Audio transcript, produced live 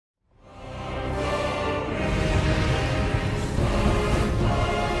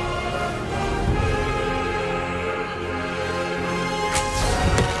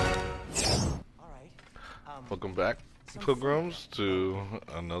Welcome back, pilgrims, to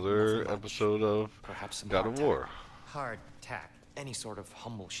another episode of Perhaps some God of War. Hard tack. Any sort of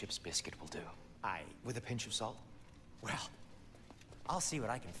humble ship's biscuit will do. Aye. With a pinch of salt. Well, I'll see what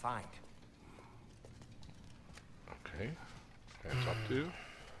I can find. Okay. Can I talk to you?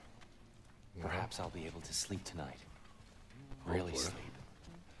 No. Perhaps I'll be able to sleep tonight. Really Hopefully. sleep.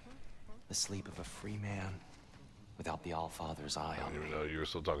 The sleep of a free man without the Allfather's eye I on didn't me. even know you were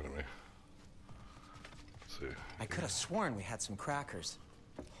still talking to me. Let's see. I could have sworn we had some crackers.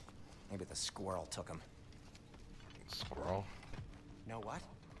 Maybe the squirrel took them. Squirrel. Know what?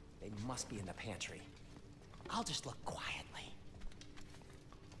 They must be in the pantry. I'll just look quietly.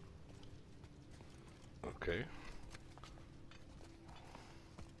 Okay.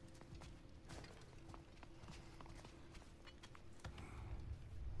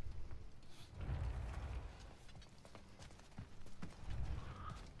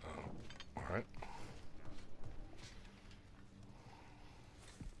 Alright.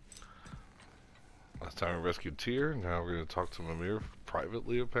 Last time we rescued Tyr, now we're going to talk to Mimir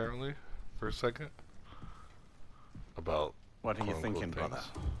privately, apparently, for a second. About What are you quote-unquote thinking, brother?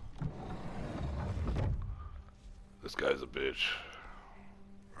 things. This guy's a bitch.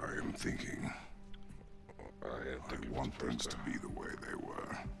 I am thinking. I Want things to be the way they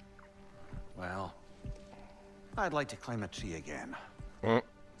were. Well, I'd like to climb a tree again. Well,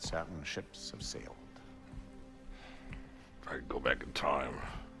 Certain ships have sailed. I can go back in time.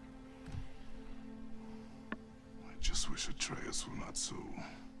 I just wish Atreus were not so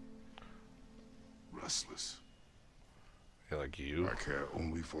restless. Yeah, like you. I care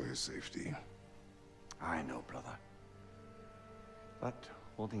only for his safety. I know, brother. But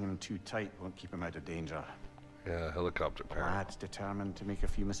holding him too tight won't keep him out of danger. Yeah, helicopter The parent. lad's determined to make a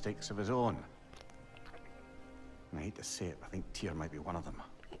few mistakes of his own. And I hate to say it, I think Tyr might be one of them.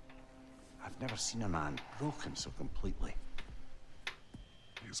 I've never seen a man broken so completely.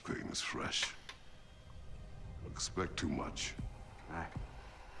 His pain is fresh. Expect too much. Aye,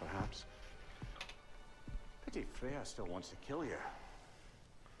 perhaps. Pity Freya still wants to kill you.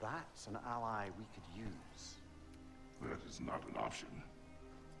 That's an ally we could use. That is not an option.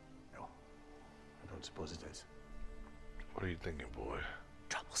 No, I don't suppose it is. What are you thinking, boy?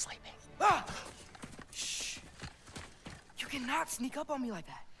 Trouble sleeping. Ah! Shh! You cannot sneak up on me like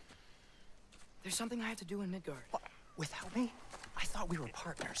that. There's something I have to do in Midgar. What? Without me? I thought we were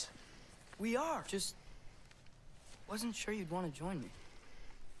partners. We are. Just wasn't sure you'd want to join me.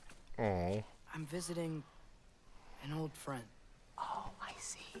 Oh. I'm visiting an old friend. Oh, I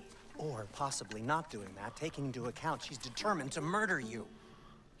see. Or possibly not doing that, taking into account she's determined to murder you.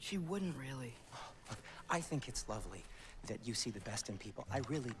 She wouldn't really. Look, I think it's lovely that you see the best in people. I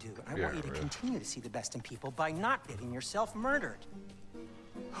really do. And I Yeah, want you to really. continue to see the best in people by not getting yourself murdered.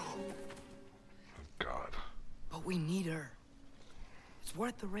 God. But we need her. It's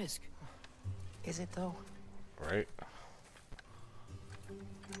worth the risk. Is it, though? Right?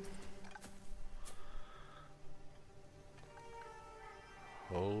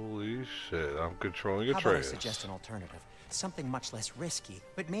 Holy shit, I'm controlling How about I Atreus. suggest an alternative? Something much less risky,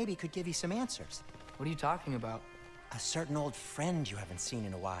 but maybe could give you some answers. What are you talking about? A certain old friend you haven't seen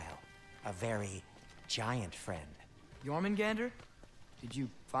in a while. A very giant friend. Jormungandr? Did you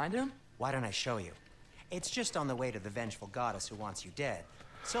find him? Why don't I show you? It's just on the way to the vengeful goddess who wants you dead.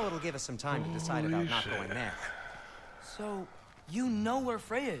 So it'll give us some time to decide about Holy not shit. going there. So, you know where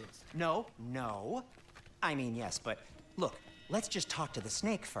Freya is? No. I mean, yes, but look, let's just talk to the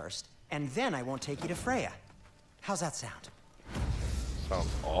snake first, and then I won't take you to Freya. How's that sound? Sounds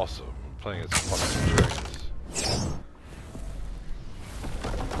awesome. I'm playing as fucking Atreus.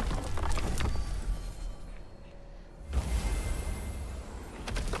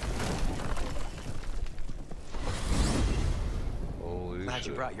 Holy Glad shit.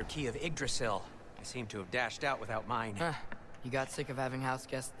 you brought your key of Yggdrasil. I seem to have dashed out without mine. Huh. You got sick of having house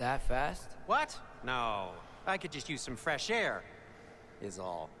guests that fast? What? No. I could just use some fresh air, is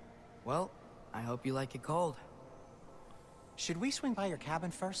all. Well, I hope you like it cold. Should we swing by your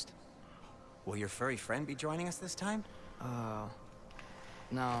cabin first? Will your furry friend be joining us this time?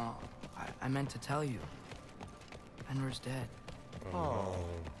 No, I meant to tell you. Fenrir's dead. Oh.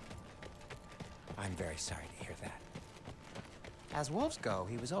 I'm very sorry to hear that. As wolves go,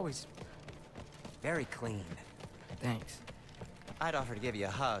 he was always very clean. Thanks. I'd offer to give you a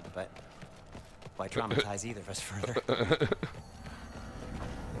hug, but why traumatize either of us further?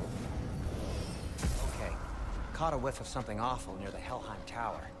 Okay. Caught a whiff of something awful near the Helheim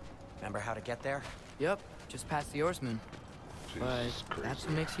Tower. Remember how to get there? Yep, just past the Oarsman. But Jesus Christ. that's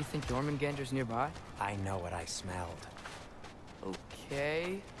what makes you think Jormungandr's nearby? I know what I smelled.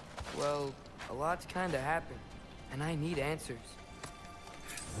 Okay. Well, a lot's kinda happened. and I need answers.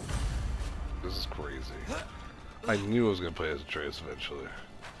 This is crazy. I knew I was gonna play as Atreus eventually.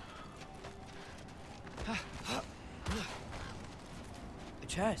 The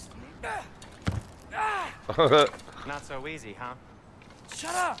chest. Not so easy, huh?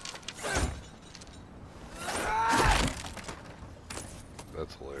 Shut up!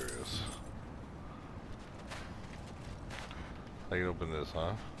 That's hilarious. I can open this,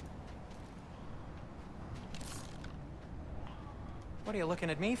 huh? What are you looking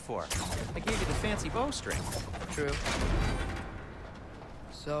at me for? I gave you the fancy bowstring. True.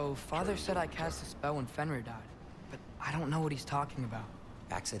 So, Father said I cast a spell when Fenrir died, but I don't know what he's talking about.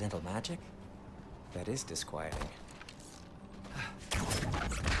 Accidental magic? That is disquieting.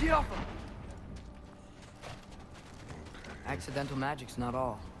 Get off him! Accidental magic's not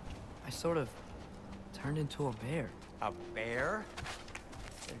all. I sort of turned into a bear. A bear?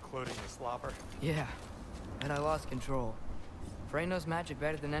 Including the slobber? Yeah, and I lost control. Frey knows magic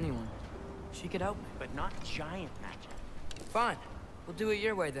better than anyone. She could help me. But not giant magic. Fine. We'll do it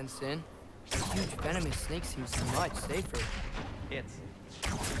your way then, Sin. A huge venomous snake seems much safer. It's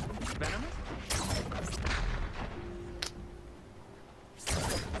venomous?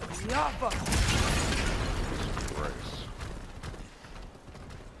 Yappa! Christ.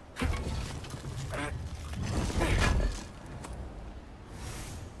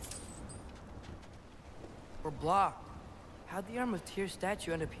 We're blocked. How'd the Arm of Tears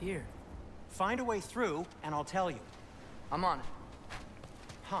statue end up here? Find a way through, and I'll tell you. I'm on it.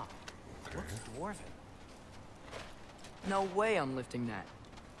 Huh. Looks dwarven. No way I'm lifting that.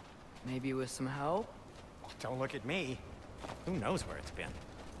 Maybe with some help? Don't look at me. Who knows where it's been?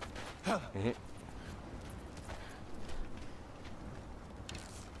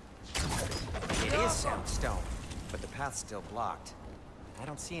 It is sandstone, but the path's still blocked. I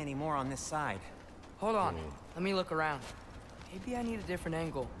don't see any more on this side. Hold on. Let me look around. Maybe I need a different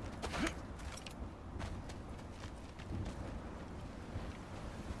angle.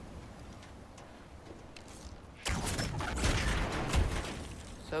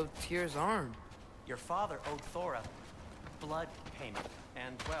 So, Tyr's arm. Your father owed Thor a blood payment,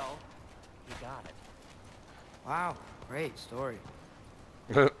 and, well, he got it. Wow, great story.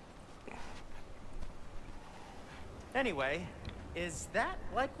 Anyway, is that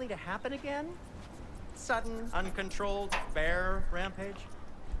likely to happen again? Sudden, uncontrolled bear rampage?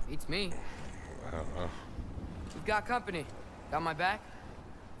 Beats me. I don't know. We've got company. Got my back?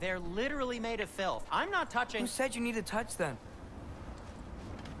 They're literally made of filth. I'm not touching... Who said you need to touch them?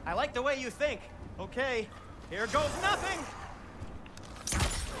 I like the way you think. Okay, here goes nothing!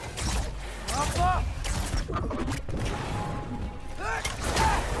 Up!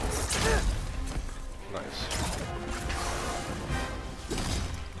 Nice.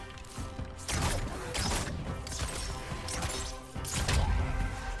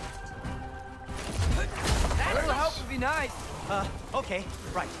 A little help would be nice. Okay,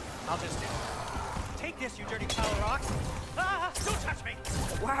 right. I'll just take this, you dirty pile of rocks. Ah, don't touch me!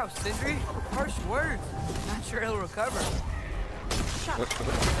 Wow, Sindri. Harsh words. Not sure he'll recover. Shut up.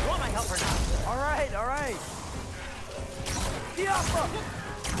 You want my help or not? All right, all right. Yappa!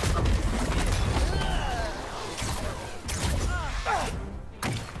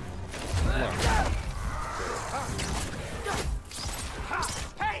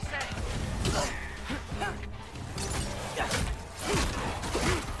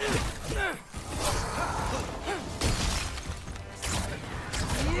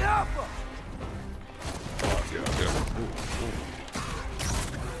 Yappa! Yeah. Ooh.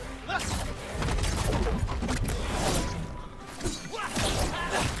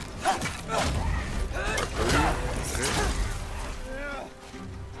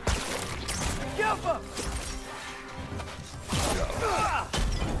 Yappa!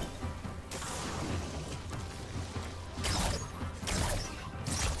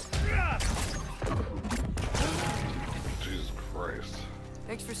 Jesus Christ.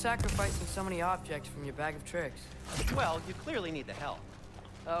 Thanks for sacrificing so many objects from your bag of tricks. Well, you clearly need the help.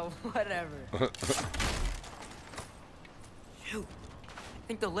 Oh, whatever. Shoot. I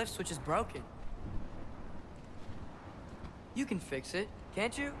think the lift switch is broken. You can fix it,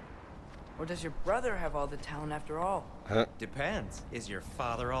 can't you? Or does your brother have all the talent after all? Depends. Is your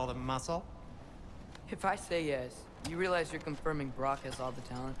father all the muscle? If I say yes, you realize you're confirming Brock has all the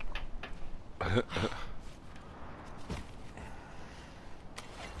talent?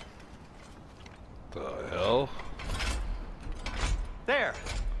 The hell? There!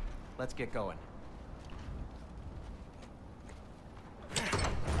 Let's get going.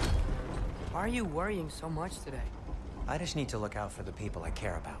 Why are you worrying so much today? I just need to look out for the people I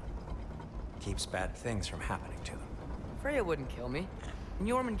care about. Keeps bad things from happening to them. Freya wouldn't kill me. And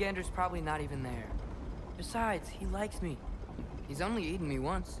Jormungandr's probably not even there. Besides, he likes me. He's only eaten me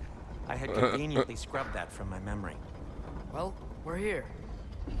once. I had conveniently scrubbed that from my memory. Well, we're here.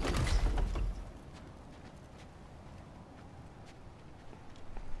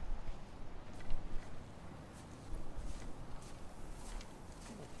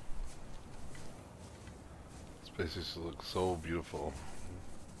 Space used to look so beautiful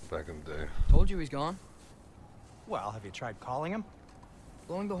back in the day. Told you he's gone. Well, have you tried calling him?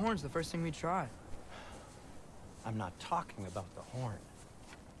 Blowing the horn's the first thing we tried. I'm not talking about the horn.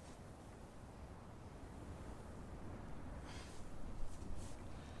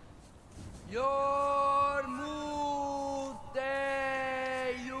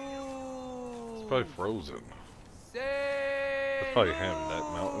 It's probably frozen. That's probably him, that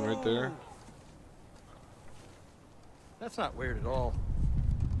mountain right there. That's not weird at all.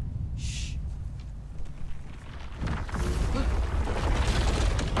 Shh.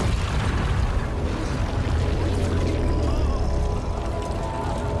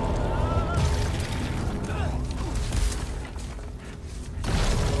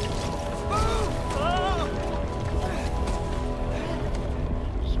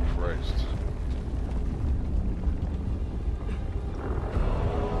 Jesus Christ.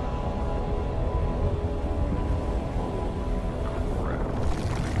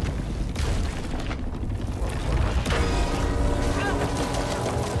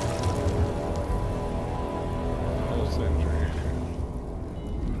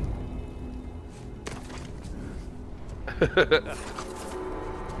 This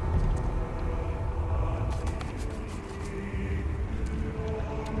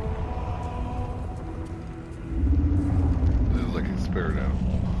is like a spirit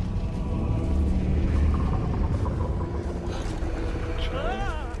animal.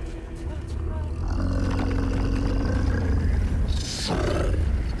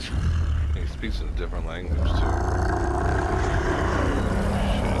 He speaks in a different language too.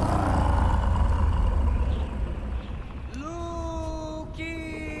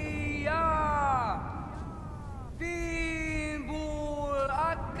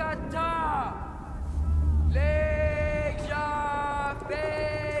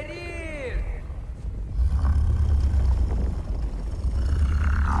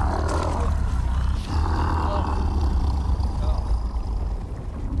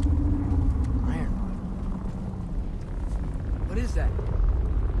 What is that?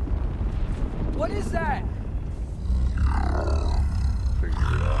 What is that? Figure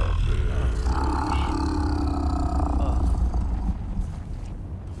it out,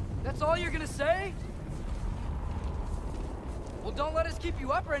 That's all you're gonna say? Well, don't let us keep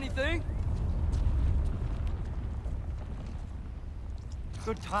you up or anything.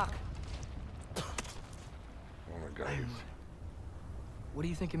 Good talk. Oh my God. What do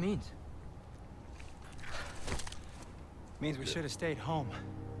you think it means? Means we should have stayed home.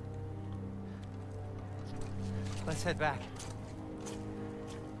 Let's head back.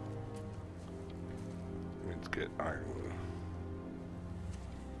 Means get ironwood.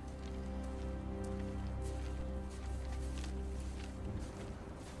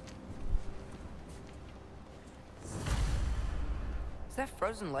 Is that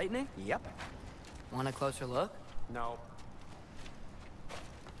frozen lightning? Yep. Want a closer look? No.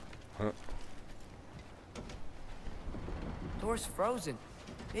 Huh? Door's frozen.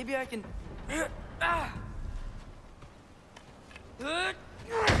 Maybe I can...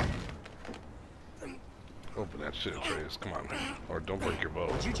 Open that shit, Atreus. Come on. Or don't break your bow.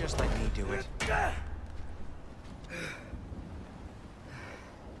 Would you just let me do it?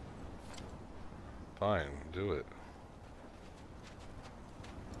 Fine, do it.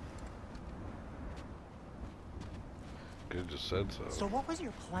 Good, just said so. So what was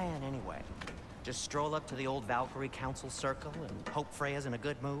your plan anyway? Just stroll up to the old Valkyrie Council circle and hope Freya's in a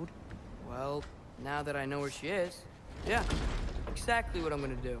good mood? Well, now that I know where she is, yeah, exactly what I'm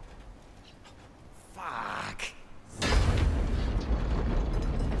gonna do. Fuck.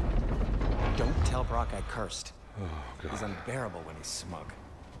 Don't tell Brock I cursed. Oh, God. He's unbearable when he's smug.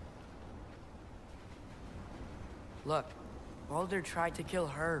 Look, Baldur tried to kill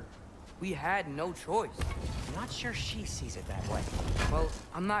her. We had no choice. I'm not sure she sees it that way. Well,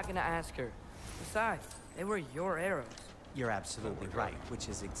 I'm not gonna ask her. Besides, they were your arrows. You're absolutely right, which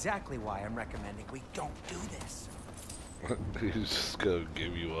is exactly why I'm recommending we don't do this. He's just gonna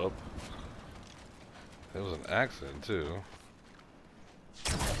give you up. It was an accident, too.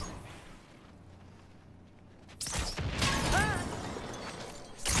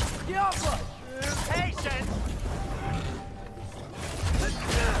 Get off us! Patience!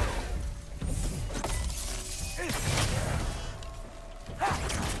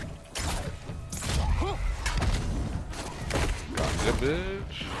 Yeah,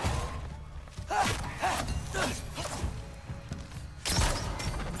 bitch.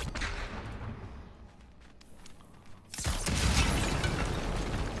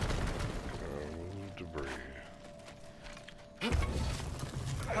 Debris.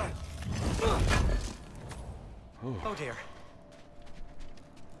 Oh dear.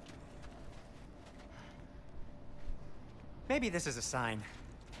 Maybe this is a sign.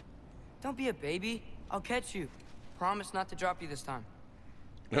 Don't be a baby. I'll catch you. Promise not to drop you this time.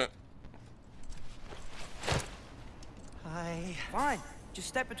 Fine. Just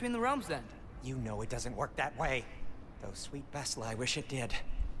step between the realms then. You know it doesn't work that way. Though sweet Bessel, I wish it did.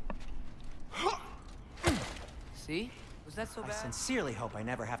 See? Was that so I bad? sincerely hope I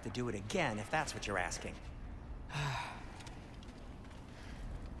never have to do it again, if that's what you're asking.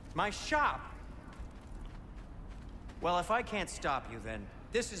 My shop! Well, if I can't stop you, then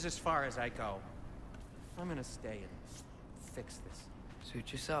this is as far as I go. I'm gonna stay and fix this.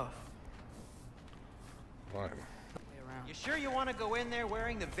 Suit yourself. Fine. Way around. You sure you want to go in there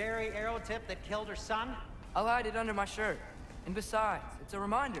wearing the very arrow tip that killed her son? I'll hide it under my shirt. And besides, it's a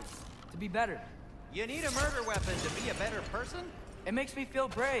reminder to be better. You need a murder weapon to be a better person? It makes me feel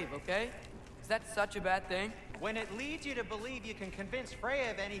brave, okay? Is that such a bad thing? When it leads you to believe you can convince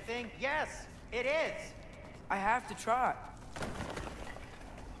Freya of anything, yes, it is. I have to try.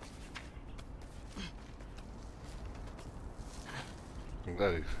 I'm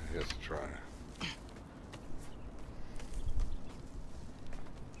glad he has to try.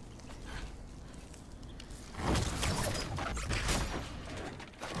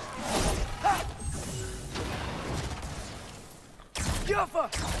 Juffa!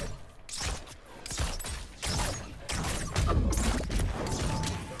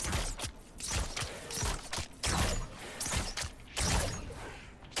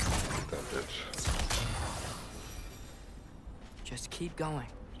 That bitch. Just keep going.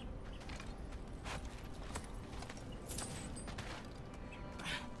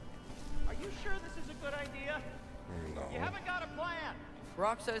 Are you sure this is a good idea? No. You haven't got a plan.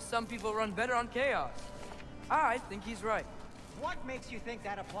 Brock says some people run better on chaos. I think he's right. What makes you think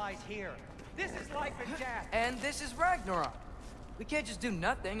that applies here? This is life and death. And this is Ragnarok. We can't just do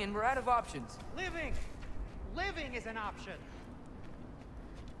nothing and we're out of options. Living. Living is an option.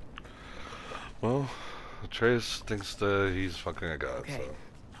 Well, Atreus thinks that he's fucking a god, Okay, so.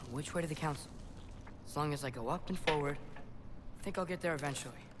 which way to the council? As long as I go up and forward, I think I'll get there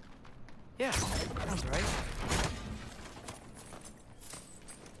eventually. Yeah, sounds right.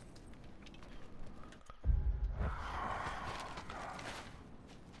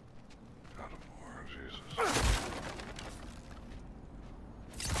 God of War, Jesus.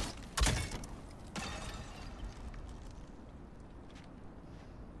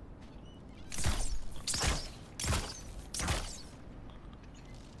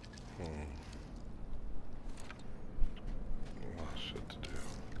 A lot of shit to do.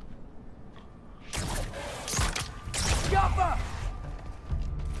 Jumper!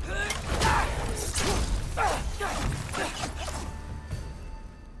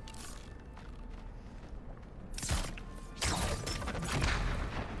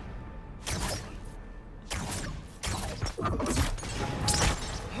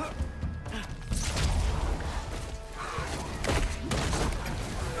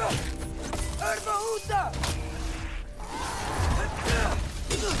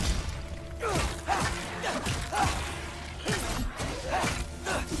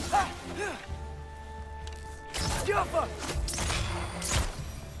 Jumper!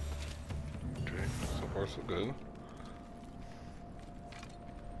 Okay, so far so good.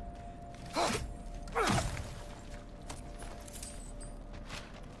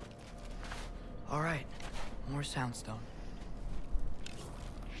 All right, more soundstone.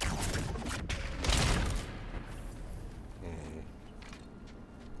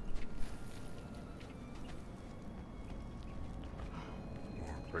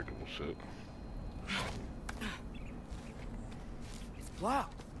 More breakable shit. It's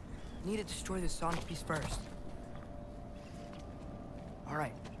blocked. Need to destroy the sonic piece first. All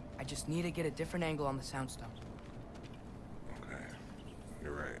right, I just need to get a different angle on the soundstone. Okay,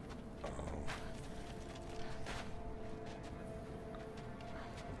 you're right.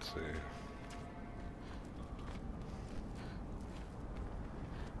 Let's see.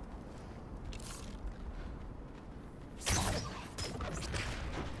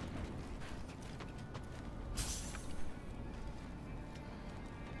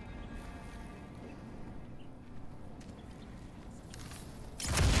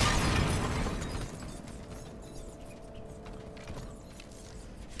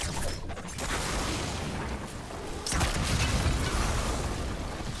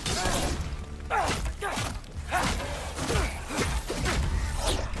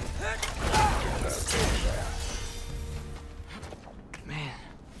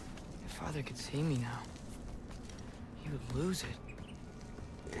 father could see me now, he would lose it.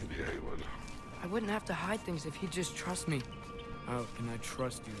 Yeah, he would. I wouldn't have to hide things if he'd just trust me. How can I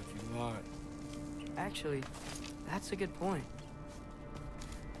trust you if you lie? Actually, that's a good point.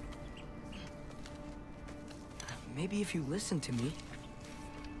 Maybe if you listen to me.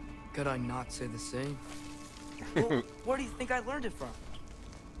 Could I not say the same? Well, where do you think I learned it from?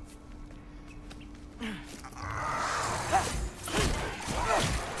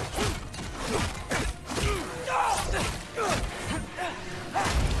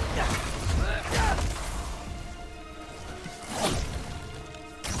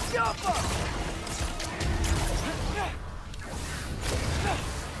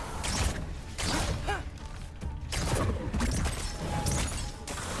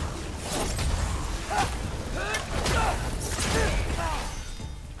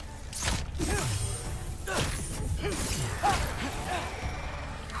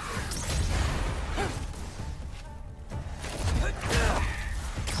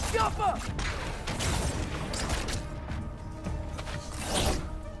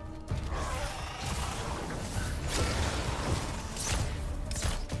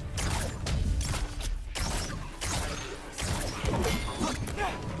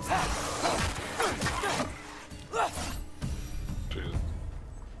 Jesus.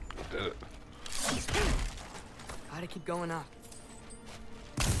 Did it. Gotta keep going up.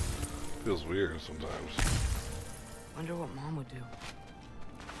 Feels weird sometimes. Wonder what Mom would do.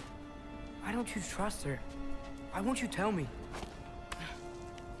 Why don't you trust her? Why won't you tell me?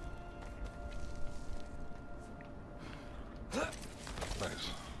 Nice.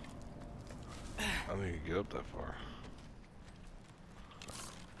 I don't think you can get up that far.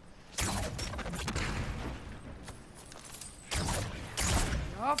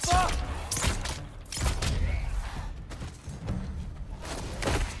 Alpha!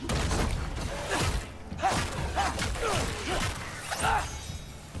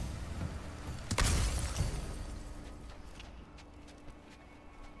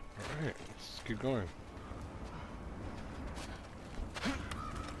 Alright, let's keep going.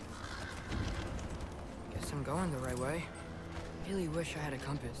 Guess I'm going the right way. Really wish I had a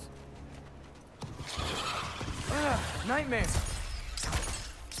compass. Nightmare!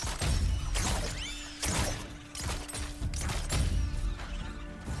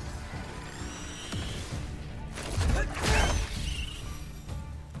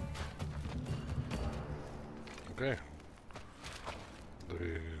 Okay.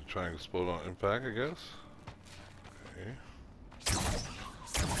 They try and explode on impact, I guess. Okay.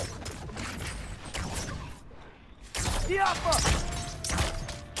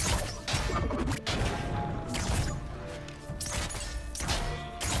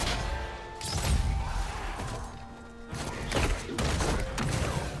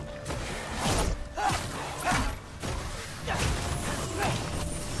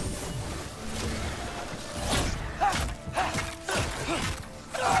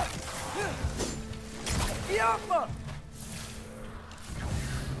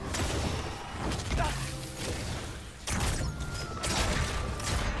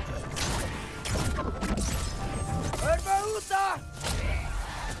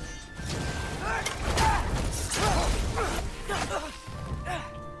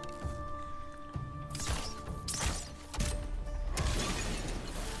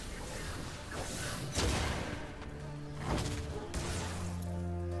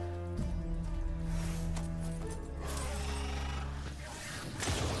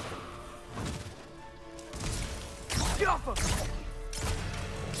 Alpha!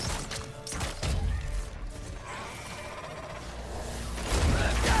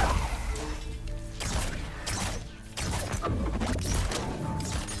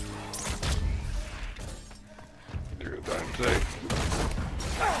 You're gonna die today.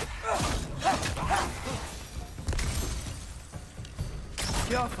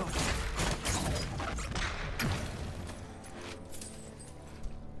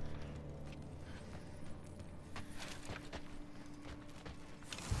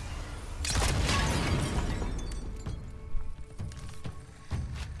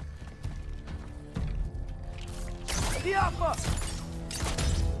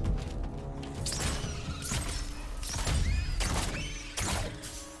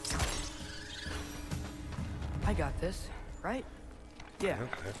 I got this, right? Yeah,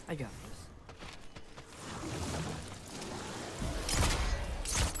 Okay. I got this.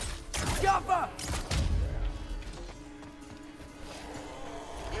 Jumper!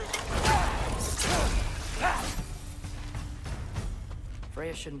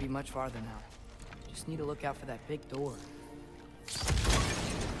 Freya shouldn't be much farther now. Just need to look out for that big door.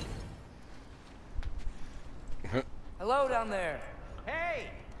 Hello down there. Hey!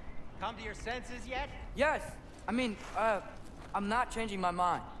 Come to your senses yet? Yes. I mean, I'm not changing my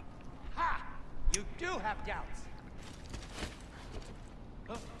mind. Ha! You do have doubts.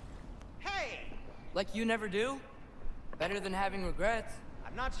 Huh? Hey! Like you never do? Better than having regrets.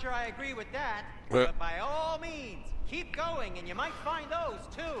 I'm not sure I agree with that, What? but by all means, keep going and you might find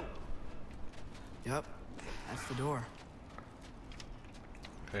those too. Yep. That's the door.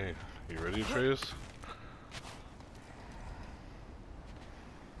 Hey, you ready, Atreus?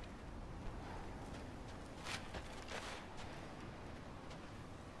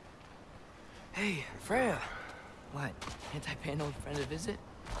 Hey, Freya. What? Can't I pay an old friend a visit?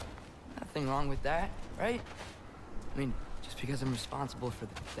 Nothing wrong with that, right? I mean, just because I'm responsible for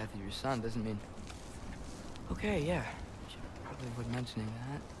the death of your son doesn't mean... Okay, yeah. Should probably avoid mentioning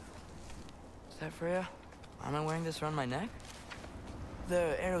that. Is that Freya? Why am I wearing this around my neck?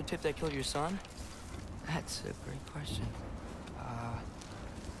 The arrow tip that killed your son? That's a great question.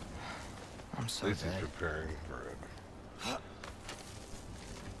 I'm so At least he's dead. preparing for it.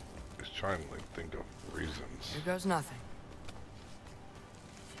 He's trying to, like, think of reasons. Here goes nothing.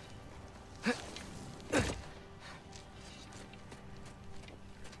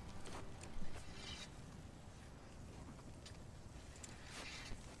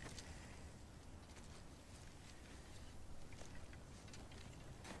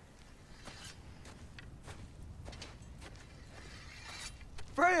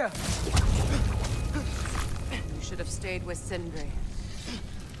 Freya! You should have stayed with Sindri,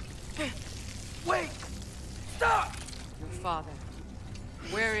 Wait! Stop! your father.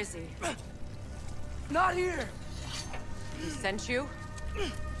 Where is he? Not here! He sent you?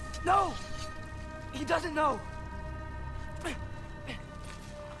 No! He doesn't know!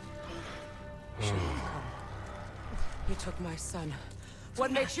 He took my son.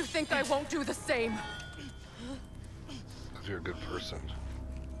 What makes you think I won't do the same? Because you're a good person.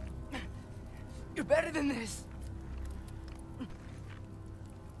 You're better than this!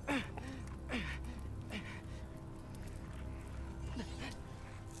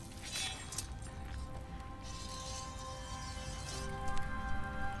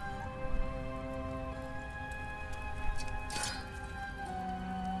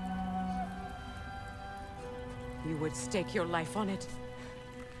 You would stake your life on it?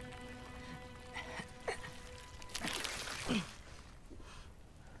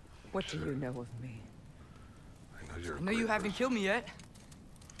 What do you know of me? I know you're a I know you great haven't person. killed me yet.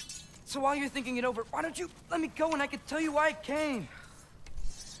 So while you're thinking it over, why don't you let me go and I can tell you why I came?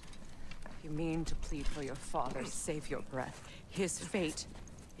 You mean to plead for your father, save your breath. His fate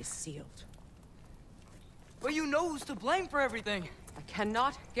is sealed. But you know who's to blame for everything. I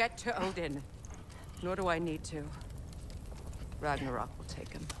cannot get to Odin. Nor do I need to. Ragnarok will take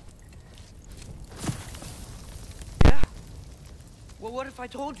him. Yeah? Well, what if I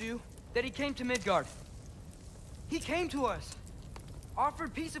told you that he came to Midgard? He came to us.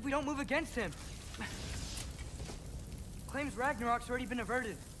 Offered peace if we don't move against him. Claims Ragnarok's already been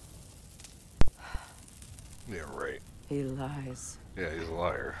averted. Yeah, right. He lies. Yeah, he's a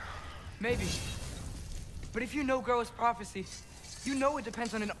liar. Maybe. But if you know GoW's prophecy, you know it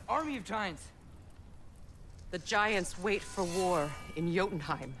depends on an army of giants. The giants wait for war in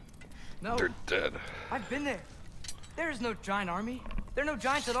Jotunheim. No, They're dead. I've been there. There is no giant army. There are no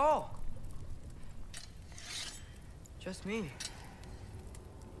giants at all. Just me.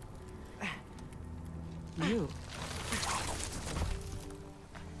 You?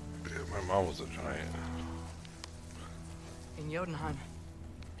 Yeah, my mom was a giant. In Jotunheim,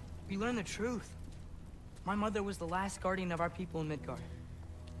 we learned the truth. My mother was the last guardian of our people in Midgard.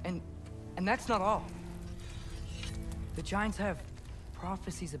 And that's not all. The giants have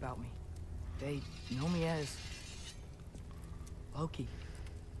prophecies about me. They know me as Loki.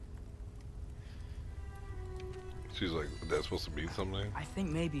 She's like, that's supposed to be something? I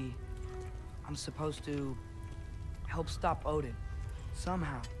think maybe I'm supposed to help stop Odin,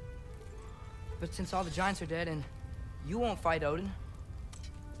 somehow. But since all the giants are dead and you won't fight Odin,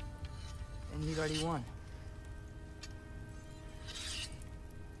 then you've already won.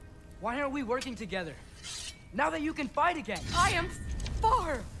 Why aren't we working together? Now that you can fight again! I am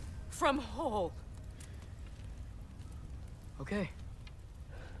far from whole. Okay.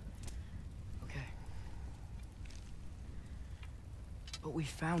 Okay. But we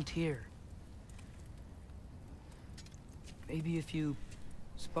found Tyr. Maybe if you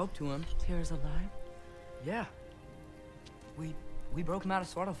spoke to him. Tyr's alive? Yeah. We broke him out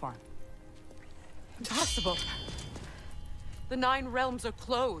of Svartalfheim. Impossible. The 9 realms are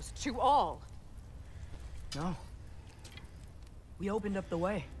closed to all. No. We opened up the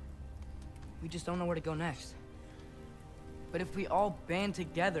way. We just don't know where to go next. But if we all band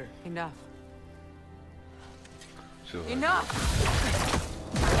together... Enough. She was like, Enough!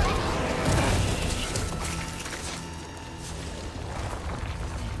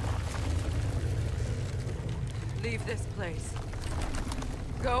 Leave this place.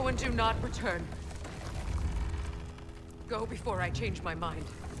 Go and do not return. Go before I change my mind.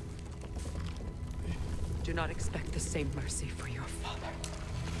 Do not expect the same mercy for your father.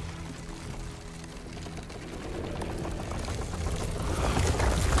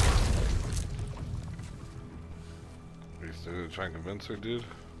 Are you still gonna try and convince her, dude?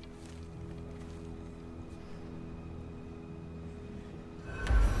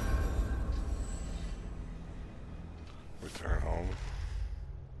 Return home.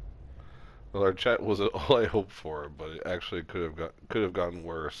 Well, our chat wasn't all I hoped for, but it actually could have gotten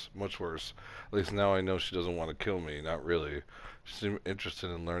worse, much worse. At least now I know she doesn't want to kill me. Not really. She seemed interested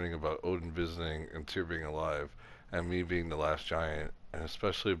in learning about Odin visiting and Tyr being alive, and me being the last giant, and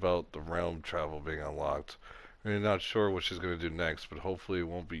especially about the realm travel being unlocked. We're not sure what she's going to do next, but hopefully it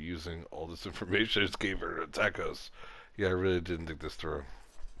won't be using all this information I just gave her to attack us. Yeah, I really didn't think this through.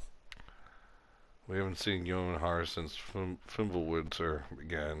 We haven't seen Jotunheim since Fimbulwinter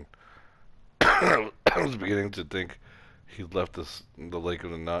began. I was beginning to think he'd left the Lake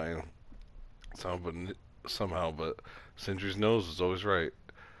of the Nine somehow, but Sindri's nose was always right.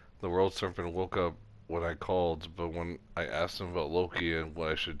 The world serpent woke up when I called, but when I asked him about Loki and what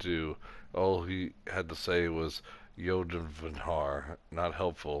I should do, all he had to say was Jotunheim. Not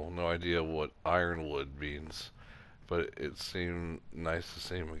helpful. No idea what ironwood means, but it seemed nice to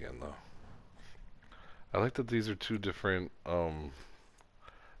see him again, though. I like that these are two different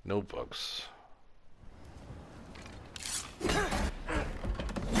notebooks.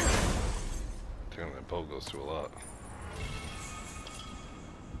 Damn, that bow goes through a lot.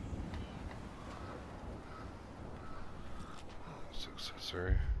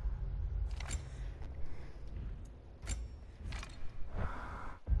 Successory.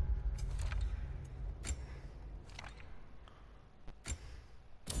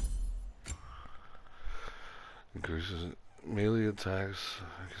 Increases melee attacks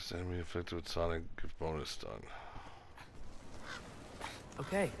against enemy affected with sonic give bonus stun.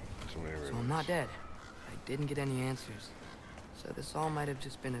 Okay, so I'm not dead. I didn't get any answers. So this all might have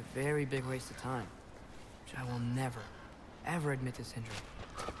just been a very big waste of time. Which I will never, ever admit to Sindri.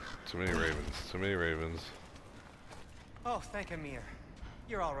 Too many ravens. Too many ravens. Oh, thank Amir.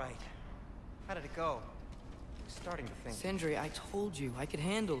 You're all right. How did it go? I'm starting to think. Sindri, I told you I could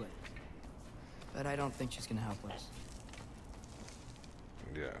handle it. But I don't think she's gonna help us.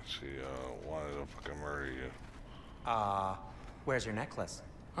 Yeah, she wanted to fucking murder you. Where's your necklace?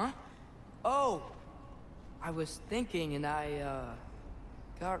 Huh? Oh! I was thinking and I,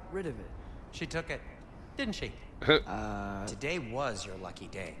 got rid of it. She took it, didn't she? Today was your lucky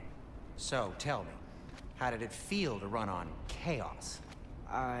day. So, tell me, how did it feel to run on chaos?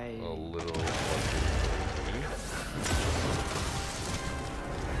 A little...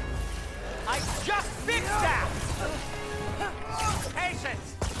 I just fixed that!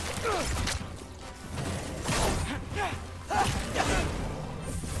 Patience!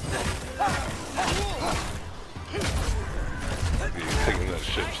 You're taking that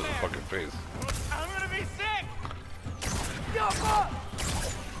shit to the fucking face. I'm gonna be sick!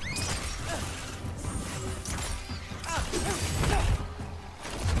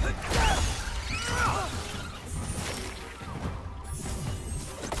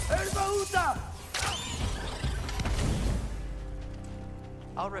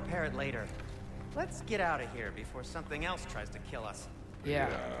 I'll repair it later. Let's get out of here before something else tries to kill us. Yeah,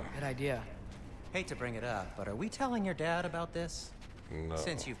 good idea. Hate to bring it up, but are we telling your dad about this? No.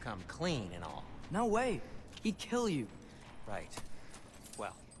 Since you've come clean and all. No way. He'd kill you. Right.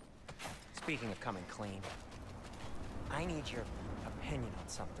 Well, speaking of coming clean, I need your opinion on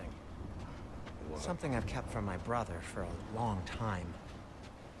something. What? Something I've kept from my brother for a long time.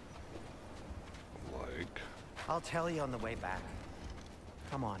 Like... I'll tell you on the way back.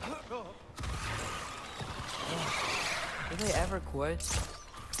 Come on. Will they ever quit?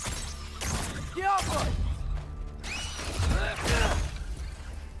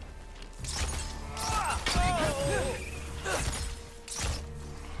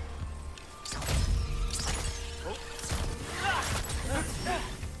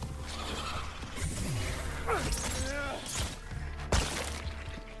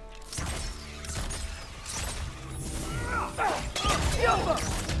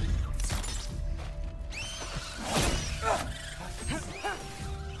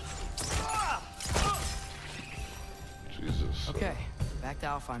 Jesus. Okay, back to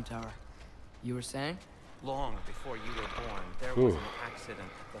Alfheim Tower. You were saying? Long before you were born, there was an accident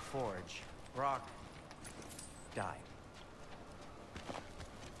at the forge. Brock died.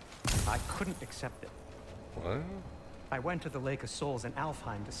 I couldn't accept it. What? I went to the Lake of Souls in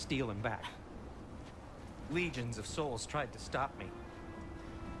Alfheim to steal him back. Legions of souls tried to stop me.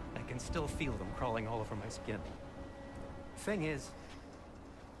 I can still feel them crawling all over my skin. Thing is,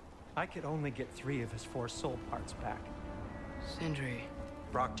 I could only get 3 of his 4 soul parts back. Sindri.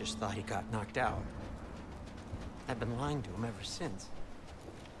 Brock just thought he got knocked out. I've been lying to him ever since.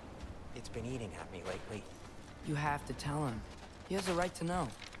 It's been eating at me lately. You have to tell him. He has a right to know.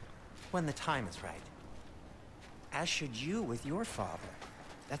 When the time is right. As should you with your father.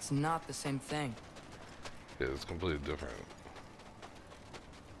 That's not the same thing. Yeah, it's completely different.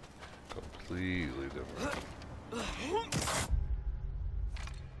 Completely different.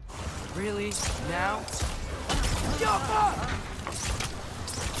 Really? Now?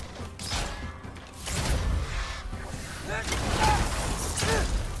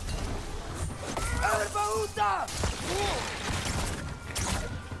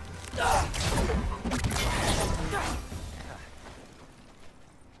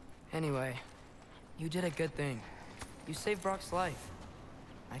 Anyway, you did a good thing. You saved Brock's life.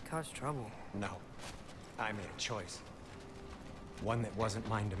 I caused trouble. No. I made a choice. One that wasn't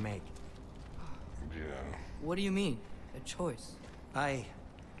mine to make. Yeah. What do you mean? A choice? I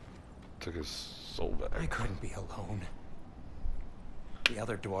Took his soul back. couldn't be alone. The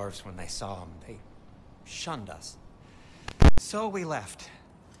other dwarves, when they saw him, they shunned us. So we left.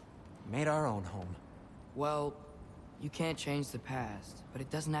 Made our own home. Well, you can't change the past, but it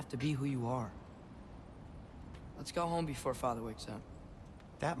doesn't have to be who you are. Let's go home before Father wakes up.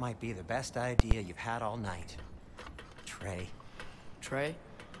 That might be the best idea you've had all night. Trey. Trey?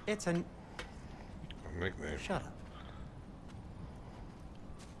 It's an... A nickname. Shut up.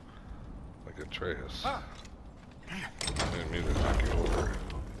 Like Atreus. I didn't mean to knock you over.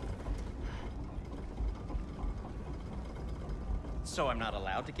 So I'm not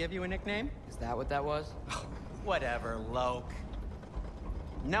allowed to give you a nickname? Is that what that was? Whatever, Loke.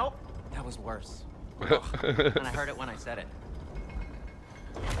 Nope. That was worse. And I heard it when I said it.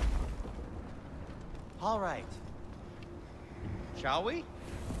 All right. Shall we?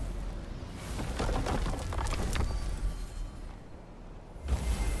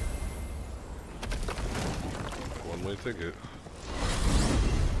 One-way ticket.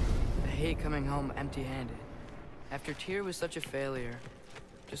 I hate coming home empty-handed. After Tyr was such a failure,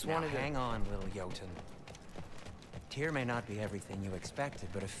 just Now wanted to... hang on, little Jotun. Tyr may not be everything you expected,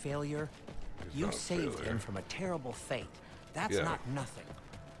 but a failure, you not a saved failure. him from a terrible fate. That's Yeah. not nothing.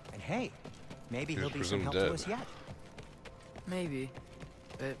 And hey, maybe He he'll was be some presumed help dead. to us yet. Maybe.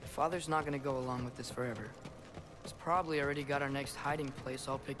 But Father's not gonna go along with this forever. He's probably already got our next hiding place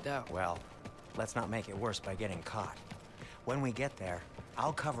all picked out. Well, let's not make it worse by getting caught. When we get there,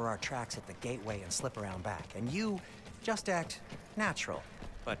 I'll cover our tracks at the gateway and slip around back. And you just act natural,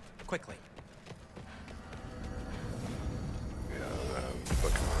 but quickly. Yeah, man.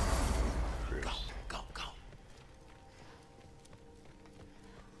 Fucking Chris. Go.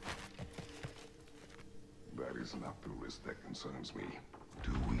 That is not the risk that concerns me.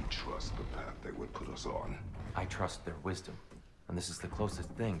 Do we trust the path they would put us on? I trust their wisdom, and this is the closest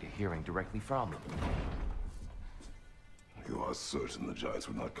thing to hearing directly from them. You are certain the Giants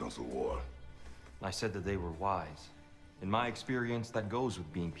would not counsel war? I said that they were wise. In my experience, that goes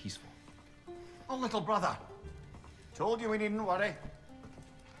with being peaceful. Oh, little brother. Told you we needn't worry.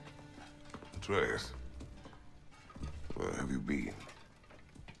 Atreus, where have you been?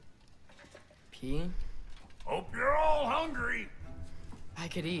 Peeing? Hope you're all hungry. I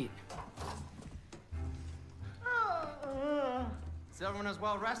could eat. Is everyone as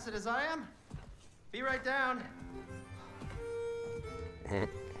well rested as I am? Be right down.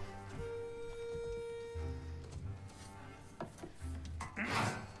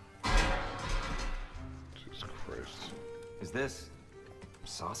 Jesus Christ. Is this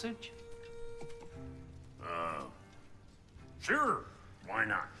sausage? Sure, why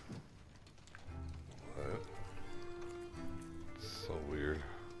not? What? So weird.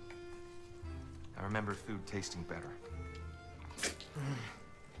 I remember food tasting better.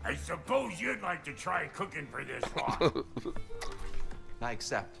 I suppose you'd like to try cooking for this lot. I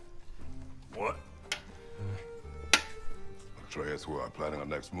accept. What? Atreus, we are planning our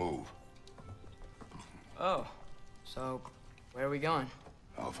next move. Oh, so where are we going?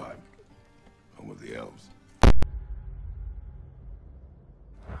 Alfheim, home of the elves.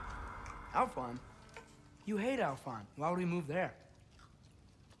 Alfheim? You hate Alfheim. Why would we move there?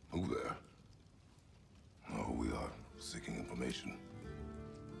 Move there. Oh, we are seeking information.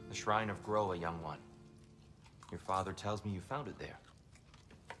 The Shrine of GoW, a young one. Your father tells me you found it there.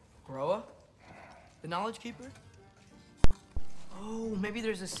 Groa? The Knowledge Keeper? Oh, maybe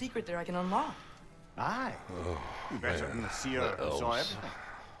there's a secret there I can unlock. Aye. You better than the seer who saw everything.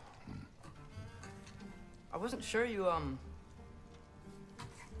 I wasn't sure you,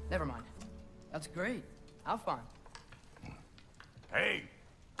 Never mind. That's great. Alfheim. Hey,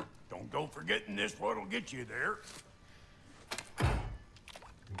 don't go forgetting this what'll get you there.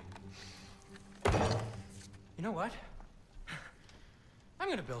 You know what? I'm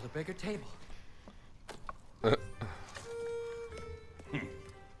gonna build a bigger table.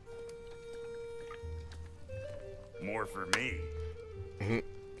 More for me.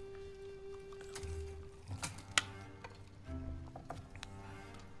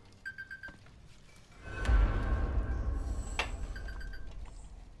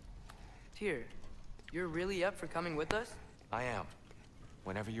 Tyr, you're really up for coming with us? I am.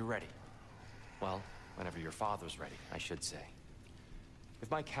 Whenever you're ready. Well, whenever your father's ready, I should say. If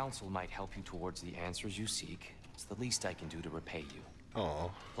my counsel might help you towards the answers you seek, it's the least I can do to repay you.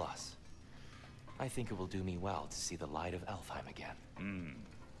 Oh. Plus, I think it will do me well to see the light of Alfheim again.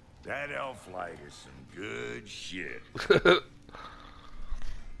 That elf light is some good shit.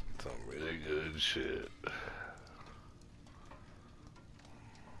 Some really good shit.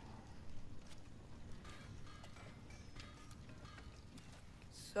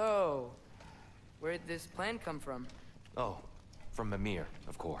 So, where'd this plan come from? Oh, from Mimir,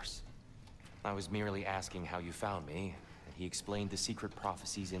 of course. I was merely asking how you found me, and he explained the secret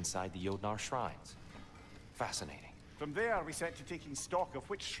prophecies inside the Jotnar shrines. Fascinating. From there, we set to taking stock of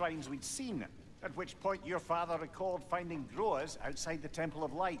which shrines we'd seen, at which point your father recalled finding Groas outside the Temple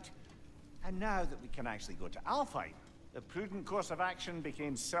of Light. And now that we can actually go to Alfheim, the prudent course of action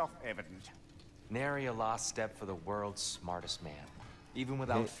became self-evident. Nary a lost step for the world's smartest man. Even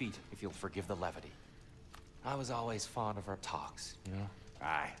without feet, if you'll forgive the levity. I was always fond of our talks, you know?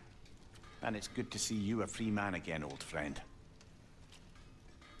 Aye. And it's good to see you a free man again, old friend.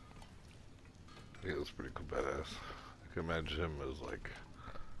 Yeah, that's pretty cool, badass. I can imagine him as like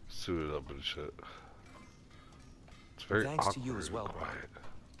suited up and shit. It's very Thanks awkward to you as well, and brother. quiet.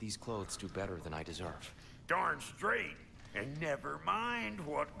 These clothes do better than I deserve. Darn straight. And never mind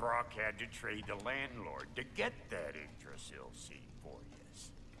what Brock had to trade the landlord to get that Yggdrasil seed for you.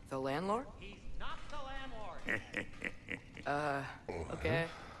 The landlord? He's not the landlord. Okay.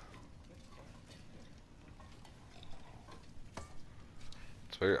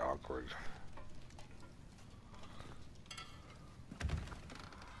 It's very awkward.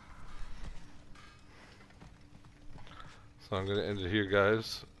 So I'm gonna end it here,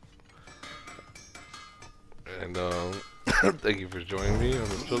 guys. And thank you for joining me on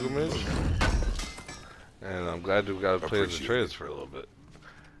this pilgrimage. And I'm glad we got to play as Atreus for a little bit.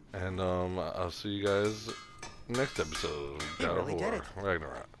 And I'll see you guys next episode of He God of really did War it.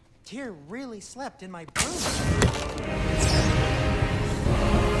 Ragnarok. Tyr really slept in my broom.